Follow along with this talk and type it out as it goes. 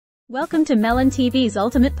Welcome to Melon TV's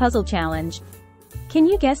Ultimate Puzzle Challenge. Can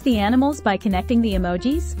you guess the animals by connecting the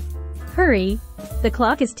emojis? Hurry! The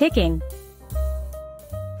clock is ticking.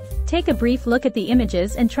 Take a brief look at the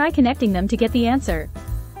images and try connecting them to get the answer.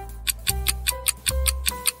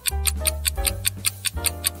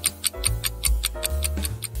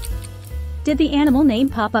 Did the animal name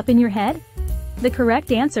pop up in your head? The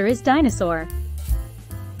correct answer is dinosaur.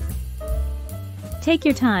 Take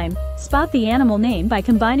your time, spot the animal name by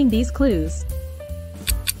combining these clues.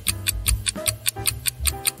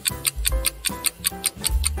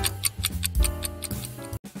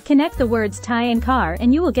 Connect the words tie and car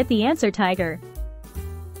and you will get the answer tiger.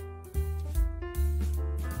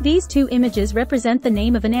 These two images represent the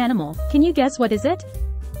name of an animal. Can you guess what is it?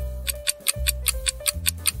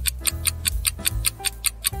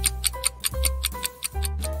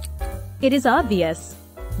 It is obvious,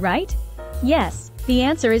 right? Yes, the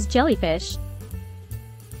answer is jellyfish.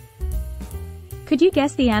 Could you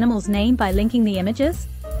guess the animal's name by linking the images?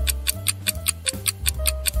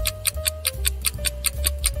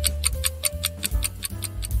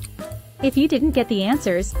 If you didn't get the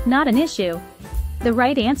answers, not an issue. The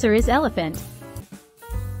right answer is elephant.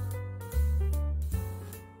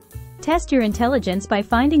 Test your intelligence by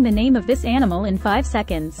finding the name of this animal in 5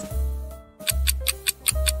 seconds.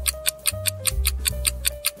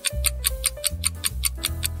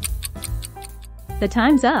 The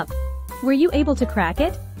time's up. Were you able to crack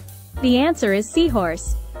it? The answer is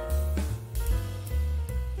seahorse.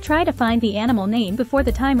 Try to find the animal name before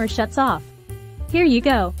the timer shuts off. Here you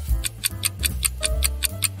go.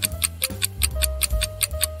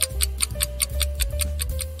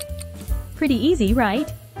 Pretty easy,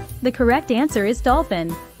 right? The correct answer is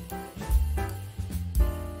dolphin.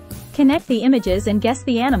 Connect the images and guess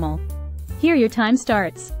the animal. Here your time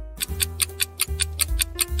starts.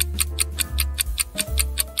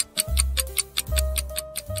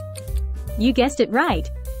 You guessed it right.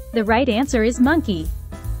 The right answer is monkey.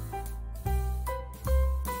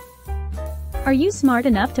 Are you smart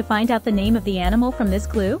enough to find out the name of the animal from this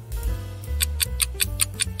clue?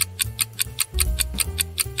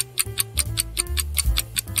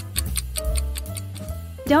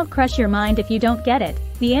 Don't crush your mind if you don't get it.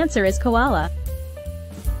 The answer is koala.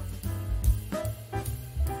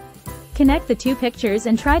 Connect the two pictures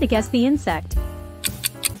and try to guess the insect.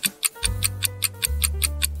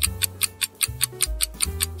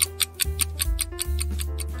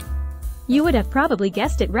 You would have probably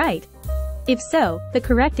guessed it right. If so, the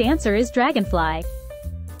correct answer is dragonfly.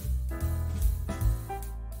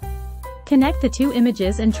 Connect the two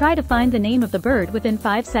images and try to find the name of the bird within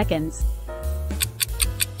 5 seconds.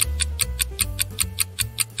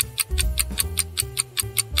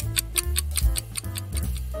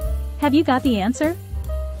 Have you got the answer?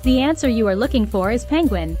 The answer you are looking for is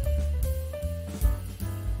penguin.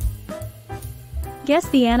 Guess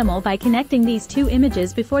the animal by connecting these two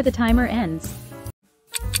images before the timer ends.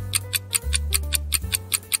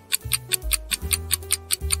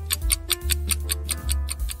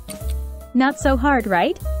 Not so hard,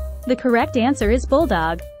 right? The correct answer is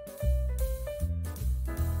bulldog.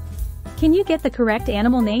 Can you get the correct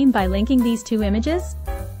animal name by linking these two images?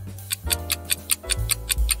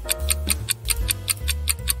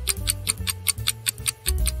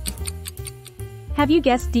 Have you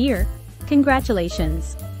guessed deer?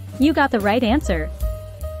 Congratulations! You got the right answer.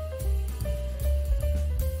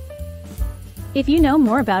 If you know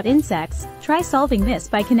more about insects, try solving this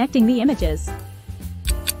by connecting the images.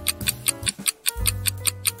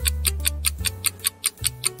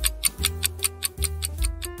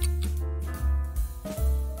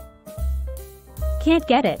 Can't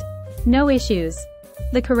get it? No issues.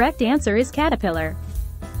 The correct answer is caterpillar.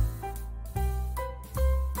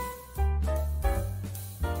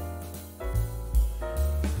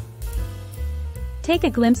 Take a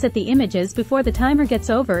glimpse at the images before the timer gets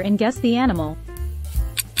over and guess the animal.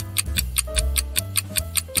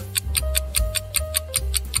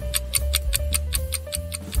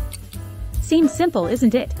 Seems simple,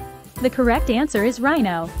 isn't it? The correct answer is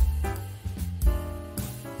rhino.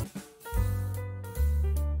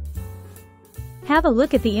 Have a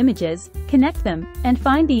look at the images, connect them, and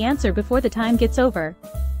find the answer before the time gets over.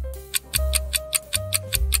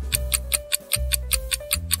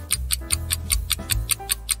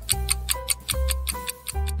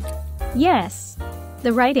 Yes!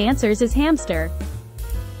 The right answer is hamster.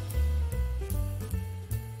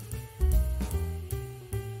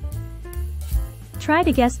 Try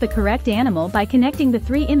to guess the correct animal by connecting the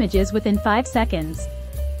 3 images within 5 seconds.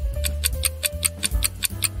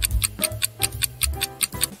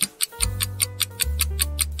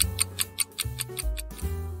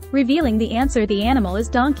 Revealing the answer, the animal is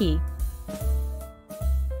donkey.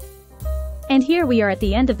 And here we are at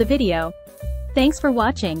the end of the video. Thanks for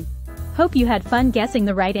watching. Hope you had fun guessing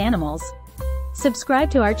the right animals.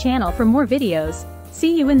 Subscribe to our channel for more videos.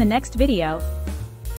 See you in the next video.